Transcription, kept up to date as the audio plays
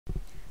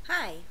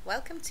Hi,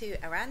 welcome to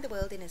Around the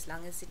World in as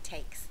Long as It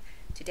Takes.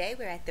 Today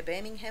we're at the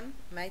Birmingham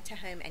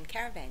Motorhome and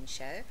Caravan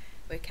show.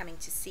 We're coming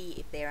to see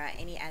if there are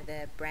any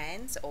other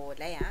brands or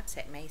layouts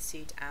that may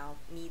suit our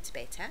needs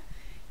better.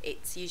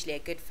 It's usually a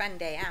good fun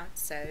day out,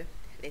 so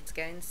let's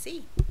go and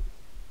see.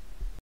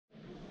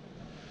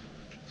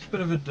 It's a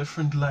bit of a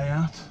different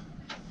layout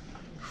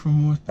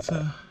from what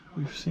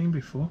we've seen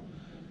before.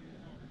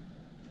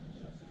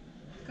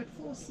 Got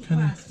 4 seats.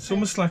 It's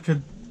almost like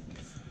a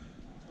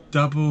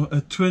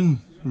twin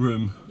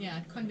room. Yeah,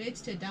 it converts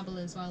to a double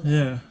as well.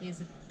 Yeah.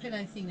 There's a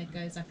pillow thing that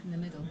goes up in the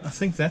middle. I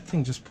think that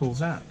thing just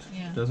pulls out,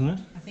 doesn't it?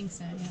 I think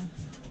so, yeah.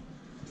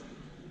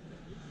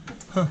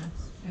 Huh.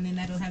 And then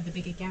that'll have the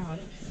bigger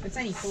garage. It's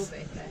only 4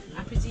 berth though.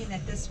 I presume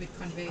that this would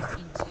convert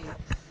into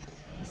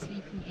a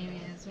sleeping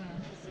area as well.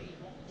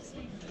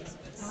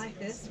 I like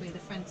this, where the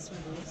front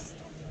swivels.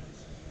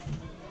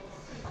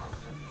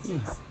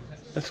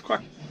 That's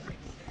quite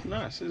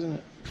nice, isn't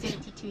it?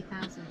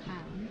 £72,000.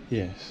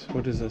 Yes.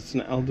 What is this?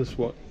 An Aldous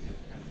what?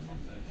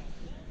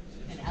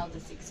 An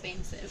Aldous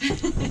expensive.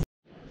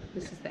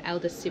 This is the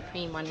Aldous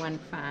Supreme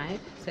 115.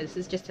 So this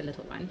is just a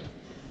little one,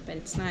 but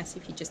it's nice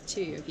if you're just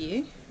 2 of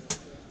you.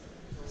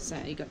 So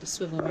you got the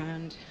swivel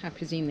around. I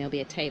presume there'll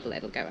be a table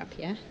that'll go up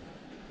here.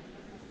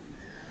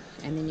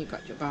 And then you've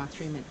got your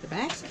bathroom at the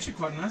back. It's actually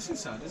quite nice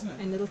inside, isn't it?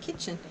 And little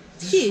kitchen.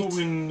 It's this cute. Is for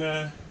when,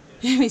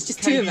 it's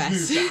just 2 of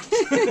us.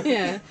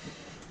 Yeah,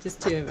 just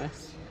 2 of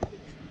us.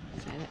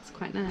 So that's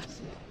quite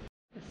nice.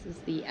 This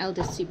is the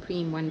Aldous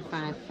Supreme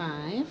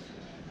 155.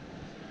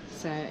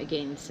 So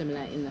again,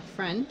 similar in the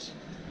front,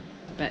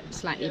 but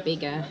slightly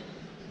bigger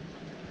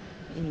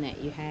in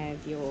that you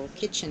have your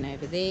kitchen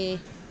over there,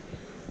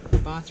 the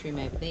bathroom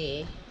over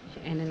there,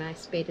 and a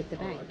nice bed at the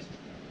back.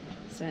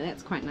 So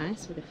that's quite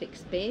nice with a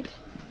fixed bed.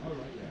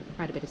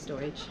 Quite a bit of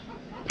storage.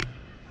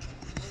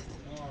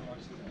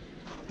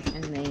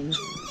 And then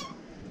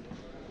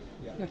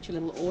you've got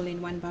your little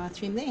all-in-one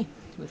bathroom there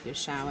with your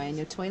shower and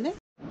your toilet.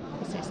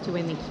 This has to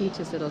win the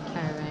cutest little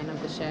caravan of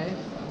the show.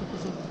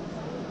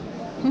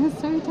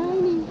 It's so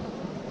tiny.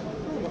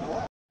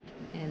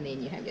 And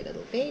then you have your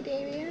little bed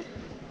area.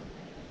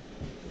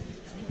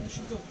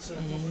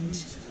 And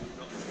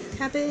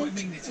cupboard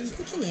and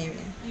cooking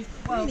area.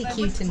 Really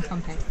cute and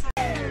compact.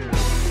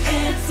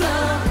 Hands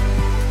up,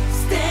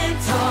 stand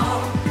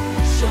tall,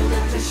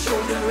 shoulder to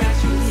shoulder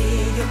as you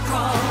hear your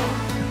call.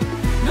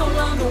 No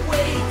longer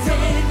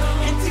waiting,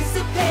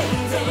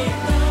 anticipating.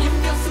 You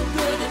feel so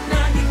good and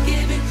now you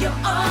give it your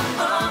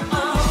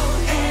all.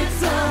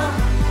 Hands up,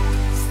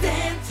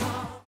 stand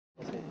tall.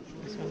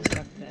 This one's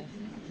got the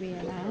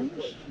rear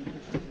lounge.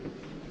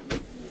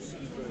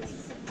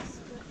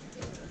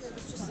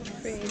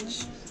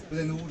 Fridge.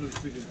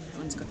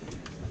 One's got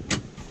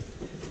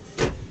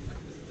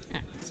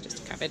it's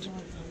just a cupboard.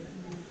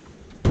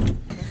 And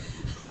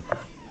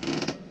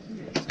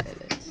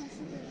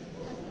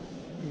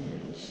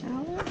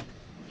shower.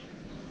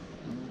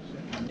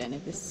 I don't know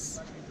this.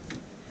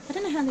 I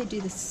don't know how they do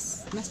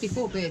this. It must be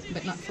 4 berth,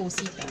 but not 4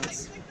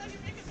 seatbelts.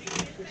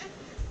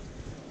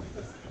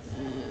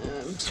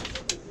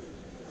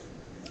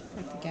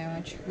 Like the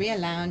garage, rear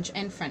lounge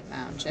and front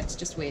lounge. That's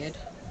just weird.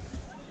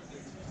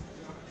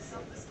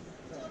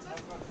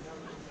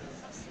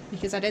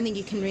 Because I don't think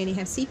you can really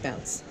have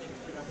seatbelts.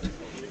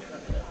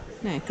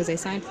 No, because they're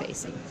side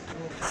facing.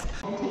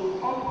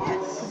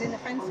 Because in the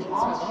front seats, so you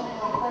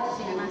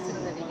have a nice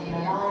little living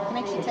area. You can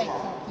actually take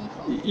 4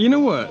 people. You know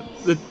what?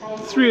 The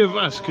 3 of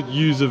us could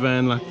use a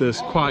van like this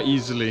quite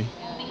easily.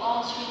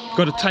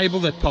 Got a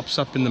table that pops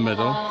up in the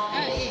middle. Oh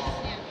yes,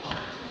 yeah.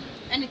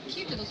 And a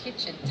cute little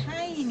kitchen.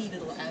 Tiny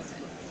little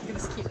oven. Look at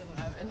this cute little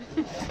oven.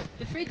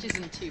 The fridge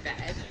isn't too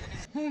bad.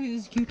 Look at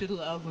this cute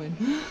little oven.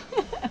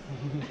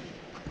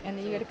 And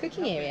then you got a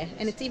cooking area,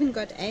 and it's even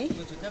got a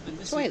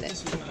toilet.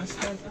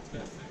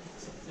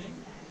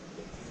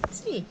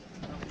 See,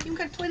 you've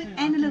got a toilet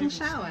and a little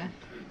shower.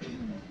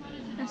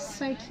 That's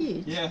so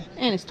cute. Yeah.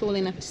 And it's tall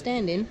enough to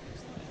stand in.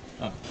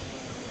 Oh,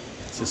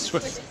 it's a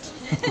Swift.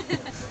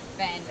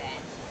 Van.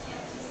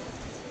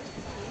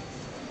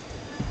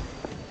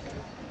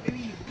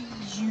 Very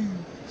bijou.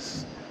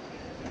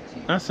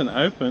 Nice and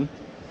open.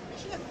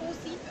 She got 4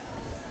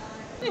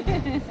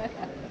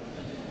 seatbelts.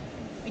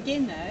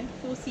 Again though,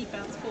 4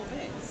 seatbelts, 4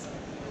 berths.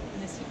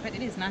 But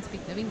it is nice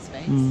big living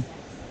space.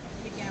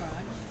 Big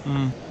garage.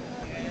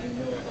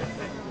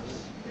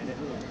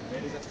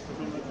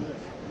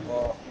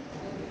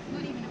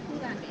 Not even a pull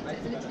down bed, so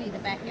it's literally the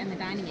back and the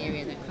dining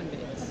area that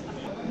converts.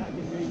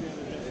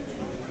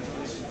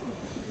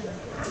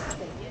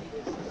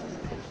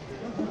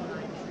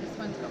 This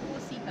one's got 4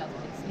 seatbelts,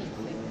 but it's neat.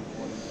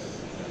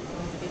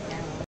 It's a big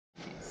garage.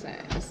 Okay, so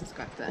this has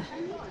got the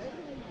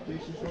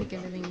bigger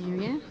living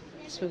area.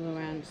 Swivel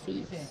around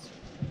seats,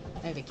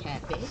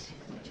 overcab bed,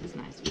 which is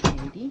nice for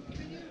handy.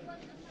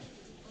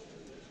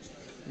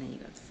 And then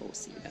you've got the 4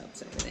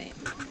 seatbelts over there.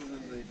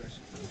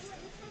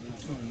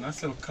 Oh,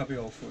 nice little cubby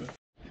hole for it.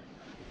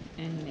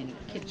 And then a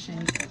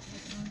kitchen,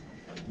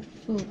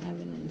 full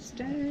oven and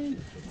stove.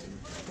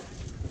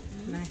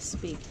 Nice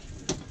big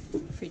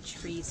fridge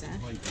freezer.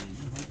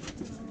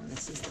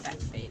 This is the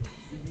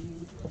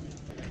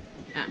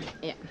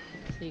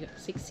you got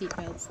 6 seat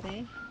belts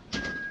there.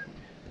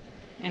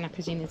 And I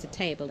presume there's a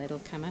table that'll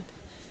come up.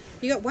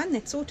 You got one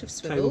that sort of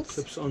swivels. Table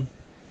clips on.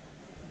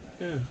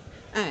 Yeah.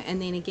 Oh,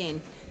 and then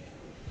again,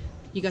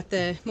 you got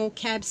the more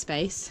cab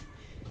space,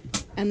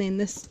 and then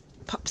this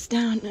pops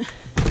down.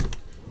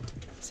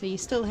 So you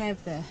still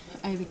have the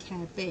over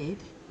cab bed,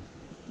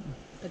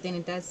 but then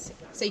it does,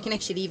 so you can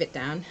actually leave it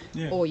down,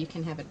 or you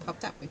can have it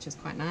popped up, which is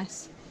quite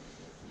nice.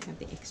 Have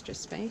the extra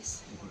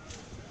space.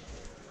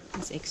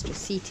 There's extra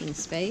seating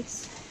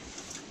space.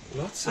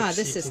 Lots of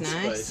this is seating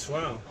nice. Space.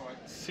 Wow.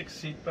 6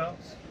 seat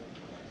belts.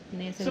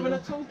 And there's a So when I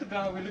little, told the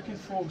guy we're looking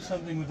for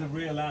something with a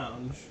rear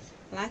lounge,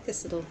 I like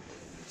this little,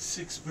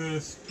 6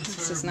 berths,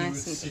 this is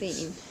nice and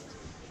clean.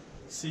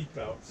 Seat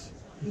belts.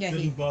 Yeah,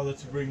 Didn't bother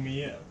to bring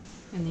me in.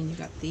 and then you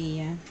got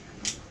the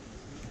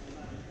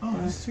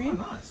This is quite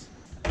nice.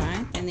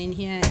 right, and then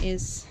here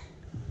is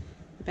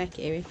the back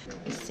area.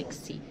 6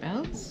 seat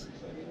belts,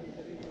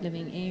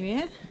 living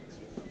area,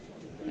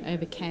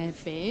 over cab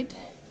bed,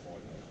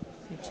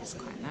 which is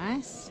quite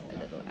nice. A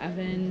little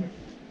oven,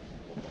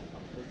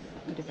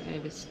 bit of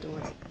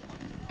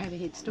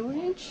overhead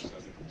storage,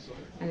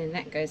 and then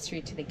that goes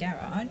through to the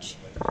garage.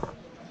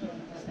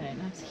 So a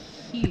nice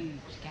huge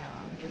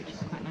garage, which is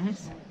quite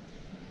nice.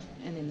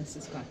 And then this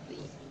has got the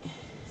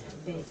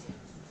bed.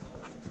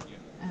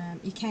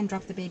 You can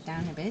drop the bed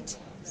down a bit,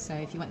 so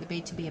if you want the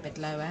bed to be a bit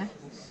lower,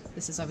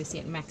 this is obviously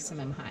at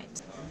maximum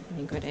height. And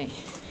you've got a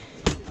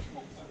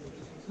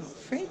little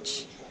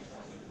fridge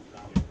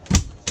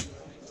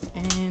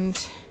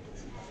and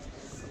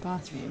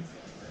bathroom.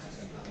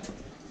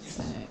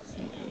 So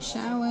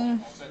shower,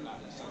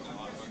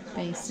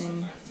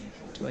 basin,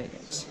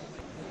 toilet.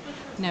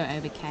 No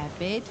over cab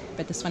bed,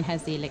 but this one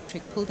has the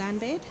electric pull down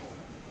bed.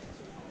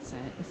 So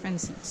the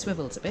front seat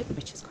swivels a bit,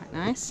 which is quite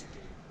nice.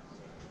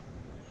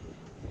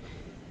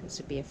 This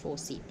would be a 4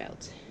 seat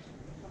belt.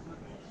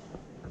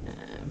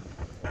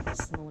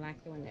 It's more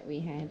like the one that we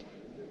had.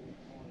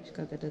 It's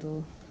got the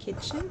little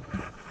kitchen.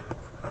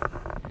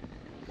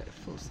 Got a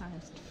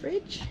full-sized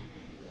fridge.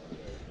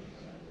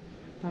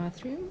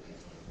 Bathroom.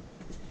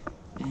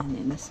 And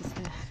then this is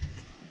the...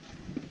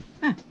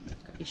 got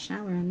your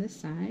shower on this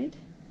side.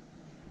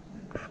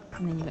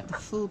 And then you've got the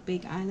full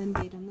big island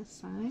bed on this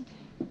side.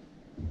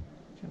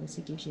 Which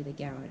obviously gives you the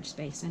garage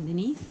space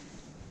underneath.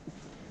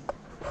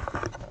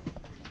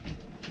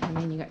 And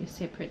then you got your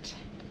separate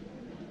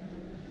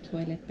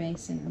toilet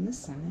basin on this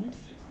side.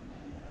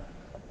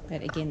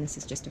 But again, this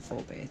is just a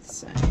 4 berth,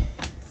 so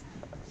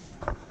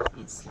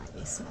it's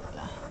slightly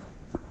smaller.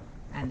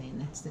 And then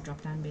that's the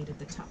drop down bed at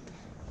the top,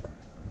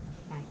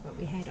 like what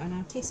we had on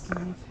our test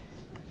drive.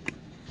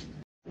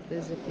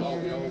 There's a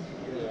pair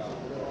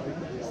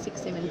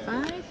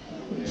 675,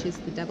 which is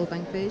the double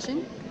bunk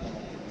version.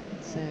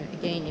 So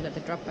again, you've got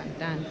the drop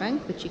down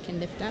bunk, which you can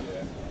lift up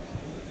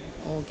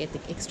or get the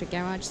extra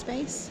garage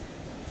space.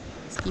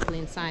 There's people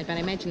inside, but I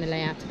imagine the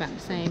layout's about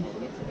the same.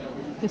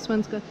 This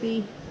one's got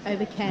the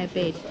over cab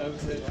bed.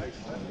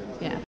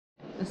 Yeah,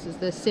 this is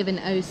the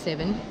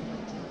 707.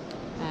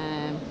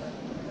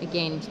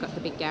 Again, it's got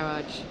the big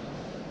garage,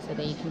 so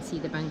there you can see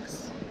the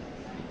bunks.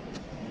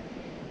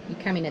 You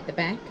come in at the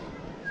back,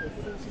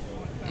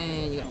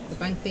 and you got the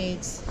bunk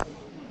beds.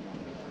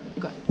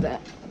 You've got the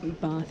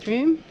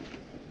bathroom,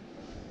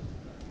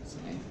 so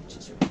which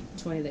is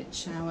toilet,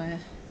 shower,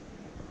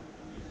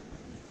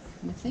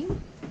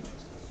 nothing.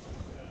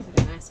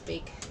 Got a nice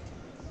big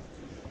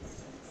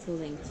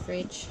full-length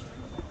fridge,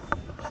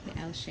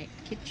 the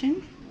L-shaped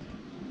kitchen,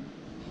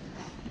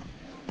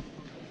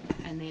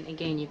 and then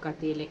again you've got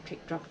the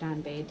electric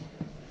drop-down bed.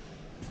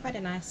 Quite a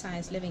nice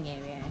sized living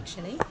area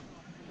actually,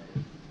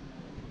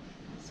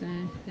 so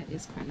that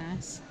is quite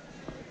nice.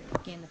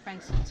 Again, the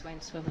front seats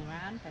won't swivel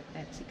around, but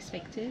that's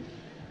expected.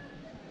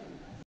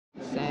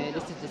 So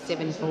this is the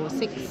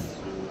 746,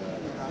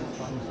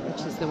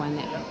 which is the one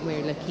that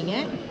we're looking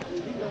at.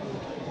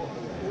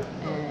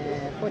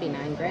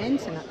 49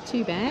 grand, so not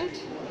too bad.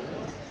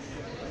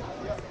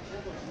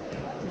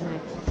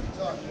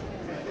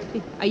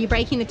 Are you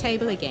breaking the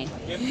table again?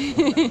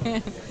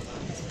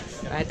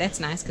 Right, that's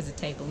nice because the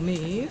table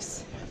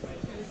moves.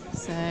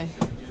 So,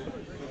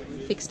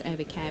 fixed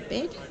over cab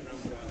bed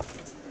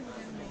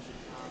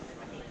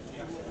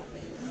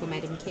for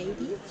Madam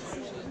Katie.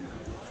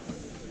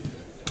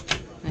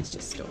 That's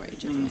just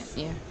storage, isn't it?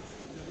 Yeah.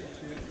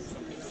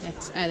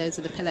 That's, those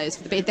are the pillows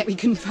for the bed that we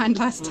couldn't find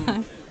last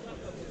time.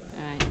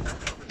 Alright.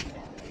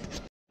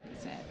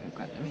 So we've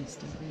got the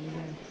rest of the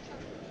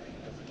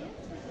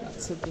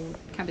lots of the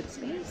cupboard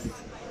space.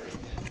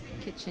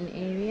 Kitchen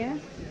area.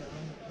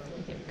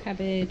 We have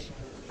cupboard,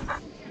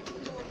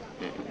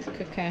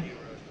 cooker,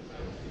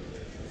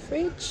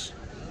 fridge.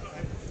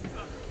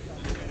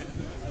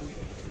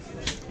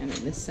 And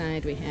on this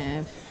side we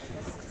have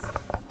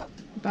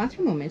the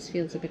bathroom. Almost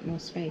feels a bit more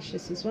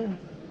spacious as well.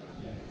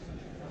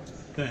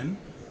 Then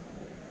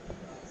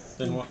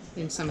what?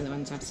 In some of the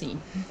ones I've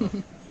seen.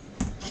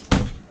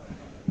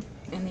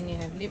 And then you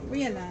have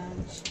rear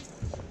lounge,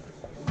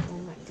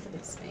 all that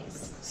cupboard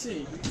space.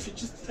 See, if you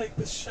just take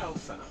this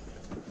shelf out,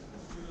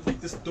 take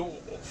this door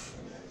off,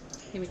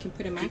 Here we can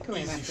put a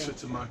microwave up Easy there.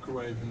 fit a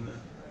microwave in there.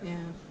 Yeah.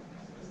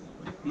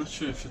 I'm not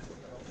sure if it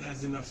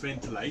has enough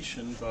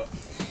ventilation, but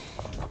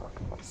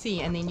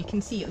See, and then you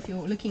can see if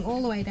you're looking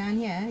all the way down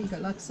here, you've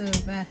got lots of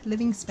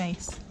living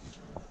space.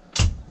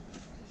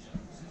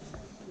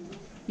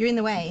 You're in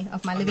the way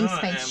of my living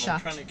space shot.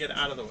 I'm trying to get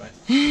out of the way.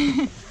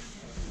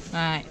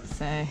 Right,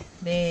 so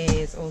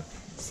there's all.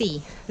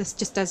 See, this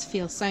just does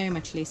feel so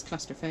much less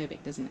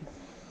claustrophobic, doesn't it?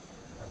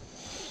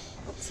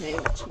 So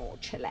much more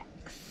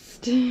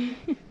chillaxed.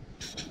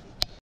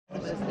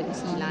 That was the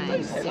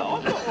T-line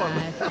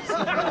 75.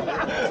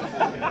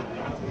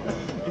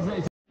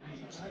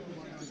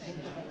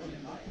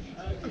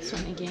 This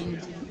one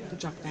again, the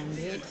drop-down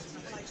bed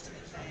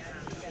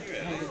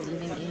over the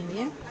living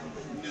area.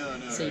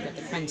 So you've got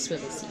the front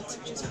swivel seats,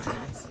 which is quite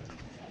nice.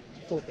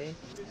 4-berth,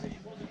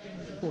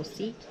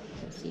 4-seat,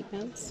 4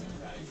 seatbelts.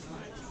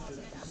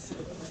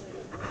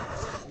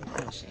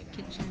 L-shaped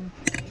kitchen.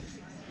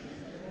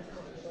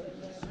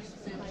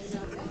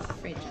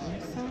 Fridge on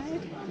this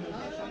side.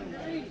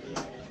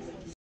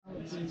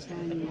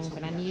 More of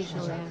an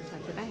unusual layout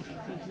at the back.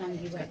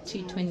 You've got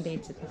 2 twin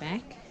beds at the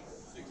back.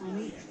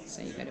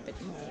 So you've got a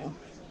bit more.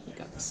 You've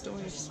got the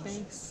storage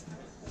space.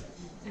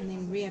 And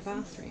then rear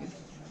bathroom,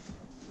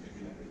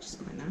 which is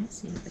quite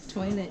nice. You've got the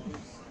toilet,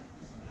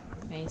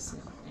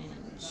 basin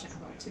and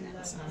shower to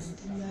that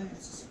side.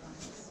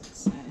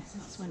 So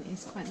this one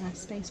is quite nice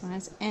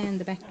space-wise, and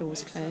the back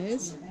door's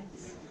closed,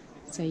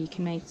 so you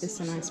can make this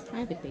a nice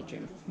private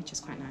bedroom, which is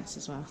quite nice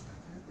as well.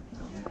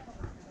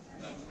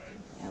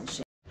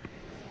 L-shape.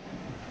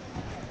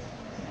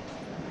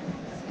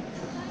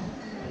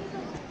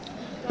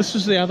 this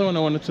was the other one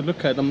I wanted to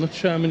look at. I'm not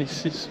sure how many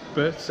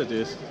berths it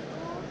is.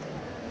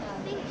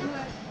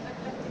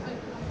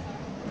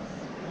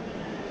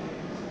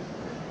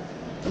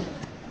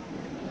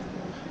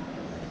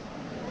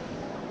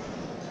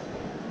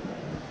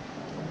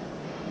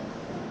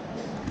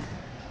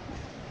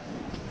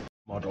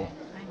 Model.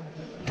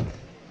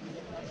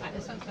 Right,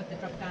 this one's got the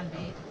drop-down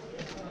bed.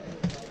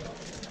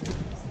 It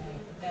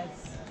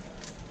does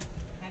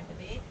have the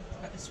bed.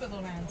 It's got the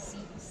swivel-round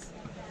seats.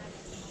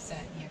 So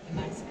you have a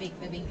nice big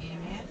living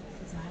area.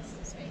 It's nice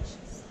and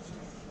spacious.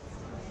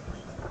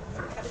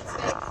 Cupboard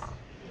space.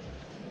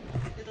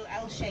 Little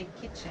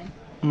L-shaped kitchen.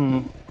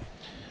 Mm.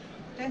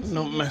 Don't see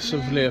Not this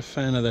massively a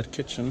fan of that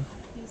kitchen.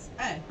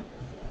 Oh,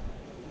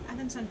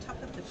 oven's on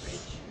top of the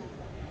fridge.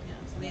 Yeah,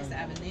 so there's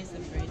the oven, there's the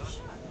fridge.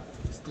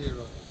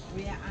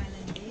 Rear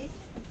island bed.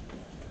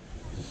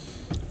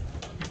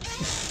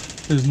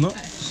 There's not.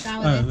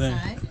 Shower Oh, that there.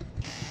 side.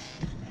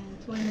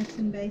 And toilet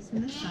and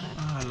basin this side.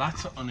 Ah,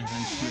 lights are on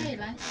eventually.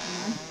 Yeah, lights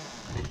are on.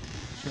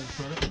 So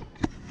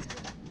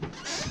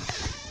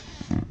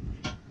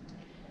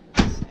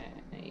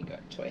there you go,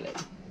 toilet.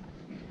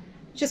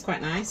 Which is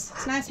quite nice.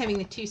 It's nice having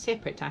the two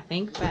separate, I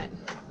think, but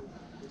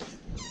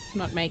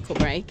not make or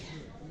break.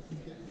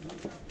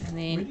 And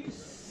then,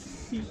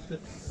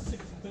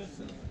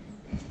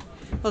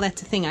 well,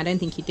 that's the thing. I don't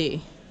think you do,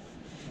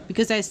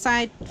 because they're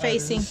side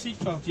facing.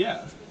 Seatbelt,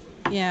 yeah.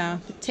 Yeah,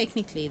 but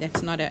technically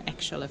that's not an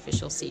actual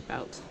official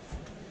seatbelt.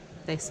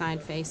 They're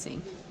side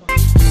facing.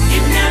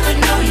 You never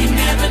know, you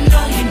never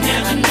know, you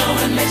never know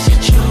unless you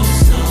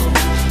choose to.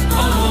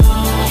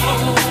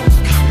 Oh,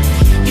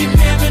 you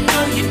never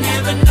know, you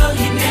never know,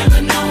 you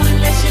never know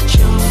unless you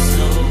choose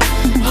to.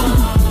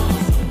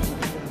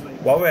 Oh.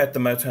 While we're at the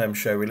Motorhome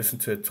show, we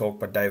listened to a talk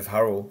by Dave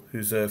Hurrell,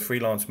 who's a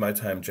freelance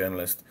motorhome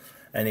journalist,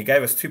 and he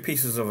gave us 2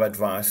 pieces of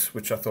advice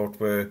which I thought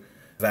were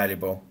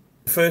valuable.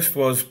 The first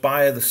was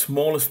buy the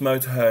smallest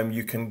motorhome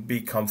you can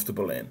be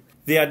comfortable in.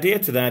 The idea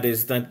to that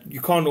is that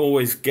you can't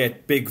always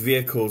get big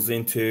vehicles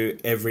into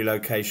every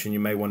location you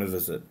may want to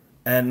visit.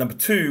 And number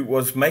 2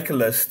 was make a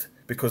list,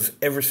 because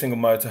every single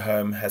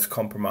motorhome has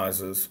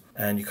compromises,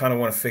 and you kind of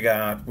want to figure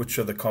out which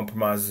are the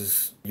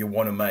compromises you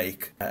want to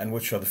make and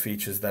which are the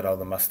features that are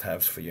the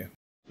must-haves for you.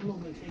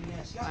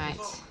 Right,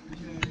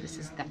 this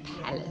is the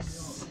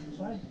palace.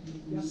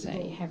 So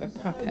you have a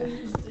proper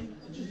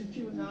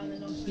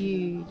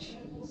huge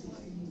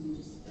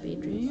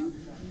bedroom.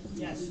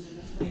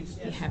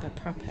 You have a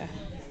proper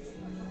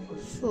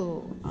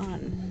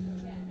full-on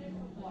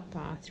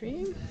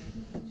bathroom,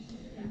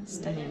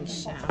 stunning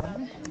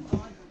shower,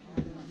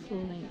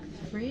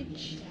 full-length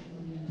fridge,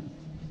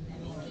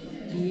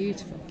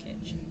 beautiful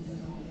kitchen.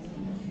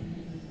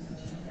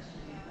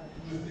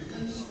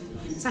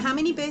 So how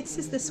many berths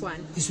is this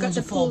one? This one's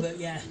a 4-berth,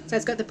 yeah. So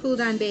it's got the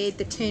pull-down bed,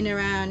 the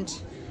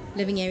turnaround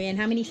living area, and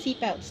how many seat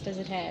belts does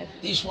it have?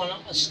 This one,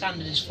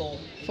 standard is 4.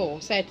 4.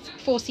 So it's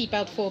 4 seat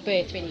belt, 4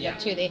 berth when you've got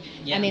 2 there,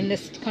 Yeah. and then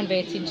this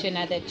converts into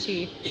another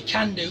 2. It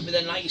can do, but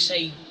then like you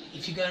say,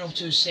 if you're going up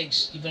to a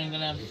 6, you've only going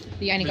to have...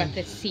 You only got room.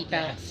 the seat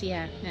belts,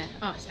 yeah.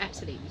 Oh, it's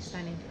absolutely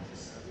stunning.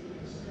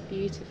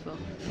 Beautiful.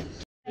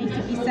 It used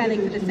to be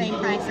selling for the same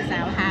price as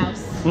our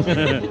house.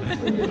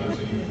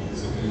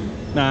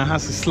 No, our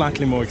house is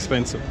slightly more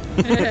expensive.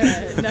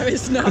 No,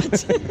 it's not.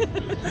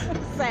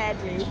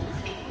 Sadly.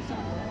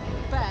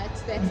 But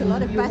that's a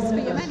lot of bus for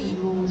your money.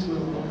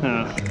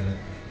 Yeah.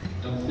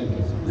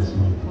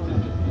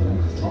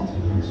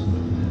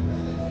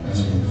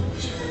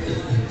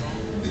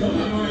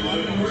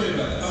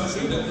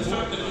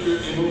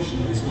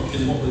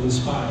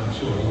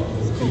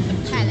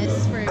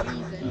 Palace for a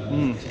reason.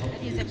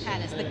 It is a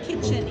palace. The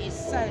kitchen is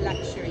so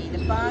luxury.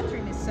 The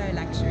bathroom is so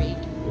luxury.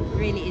 It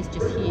really is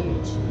just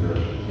huge.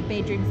 The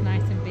bedroom's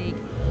nice and big.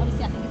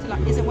 Obviously, I think it's a lot.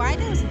 Is it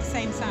wider or is it the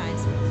same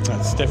size?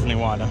 That's definitely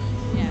wider.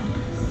 Yeah.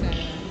 So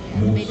yeah,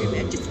 the bedroom,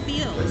 it just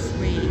feels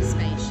really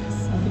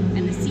spacious.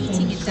 And the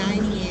seating and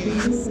dining area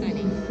is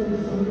stunning.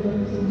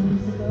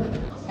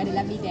 Had a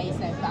lovely day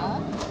so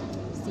far.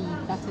 See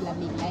lots of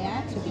lovely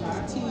playouts. We've been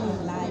to 2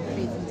 live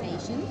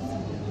presentations.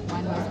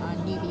 One was on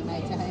newbie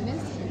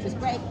motorhomers, which was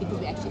great because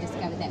we actually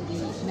discovered that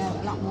we know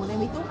a lot more than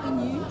we thought we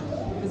knew.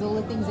 Because all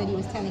the things that he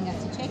was telling us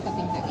to check are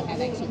things that we have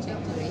actually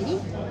checked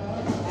already.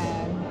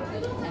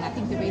 And I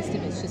think the rest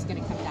of it's just going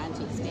to come down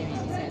to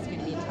experience. So it's going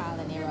to be a trial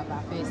and error of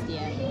our first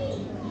year.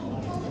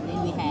 And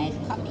then we had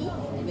coffee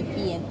with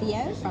B and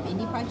Theo from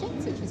Indie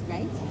Projects, which was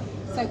great.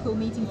 So cool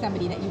meeting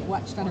somebody that you've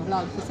watched on a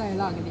vlog for so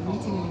long and then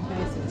meeting them in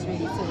person. It's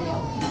really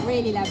surreal.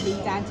 Really lovely,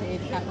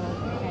 down-to-earth couple.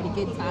 We had a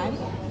good time.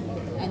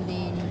 And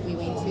then we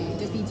went to,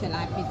 just been to a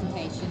live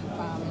presentation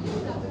from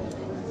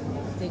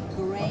the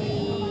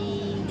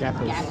Grey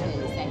Gappers, that's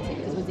it,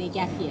 because it was their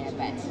gap year,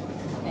 but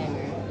they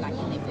were like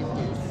in their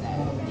 50s. So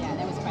yeah,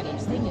 that was quite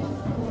interesting. And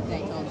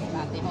they told us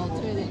about their whole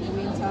tour that we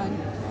went on.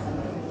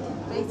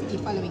 Basically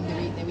following the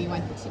route that we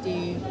wanted to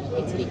do,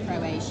 Italy,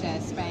 Croatia,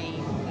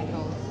 Spain, that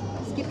whole,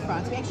 skip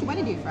France. We actually want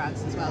to do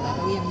France as well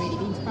though, but we haven't really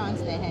been to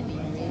France, they have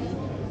been really.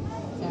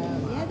 So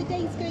yeah, the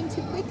day's going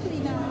too quickly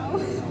now.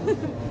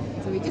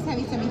 So we're just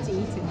having something to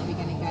eat and then we're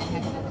going to go and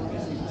have another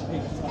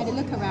look. Had a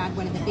look around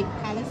one of the big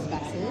palace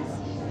buses,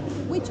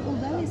 which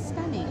although is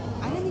stunning,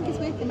 I don't think it's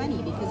worth the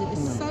money because it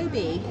is so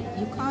big,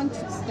 you can't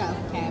stealth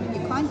cab,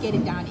 you can't get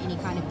it down any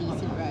kind of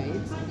decent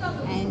roads,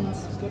 and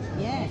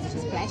yeah, it's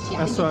just flashy.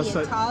 I think it'd be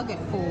a target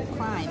for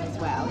crime as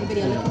well.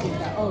 Everybody will look at you and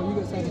go, oh, you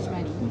got so much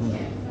money.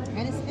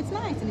 And it's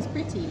nice and it's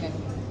pretty, but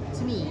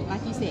to me,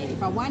 like you said,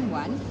 if I won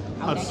one,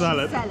 I would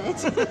actually sell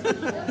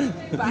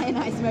it, buy a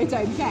nice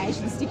motorhome cash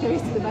and stick the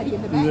rest of the money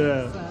in the bank.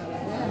 Yeah. So,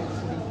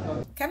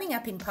 yeah. Coming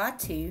up in part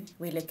 2,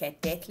 we look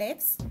at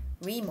deadlifts,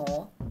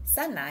 remore,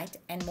 sunlight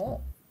and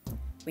more.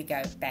 We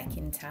go back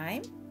in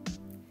time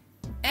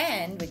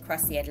and we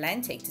cross the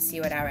Atlantic to see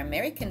what our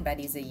American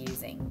buddies are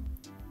using.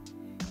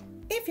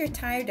 If you're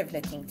tired of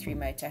looking through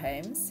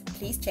motorhomes,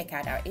 please check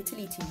out our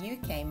Italy to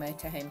UK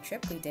motorhome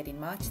trip we did in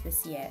March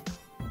this year.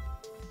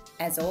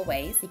 As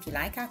always, if you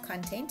like our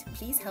content,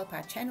 please help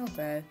our channel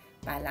grow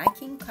by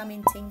liking,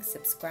 commenting,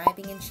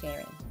 subscribing and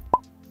sharing.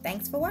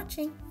 Thanks for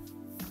watching.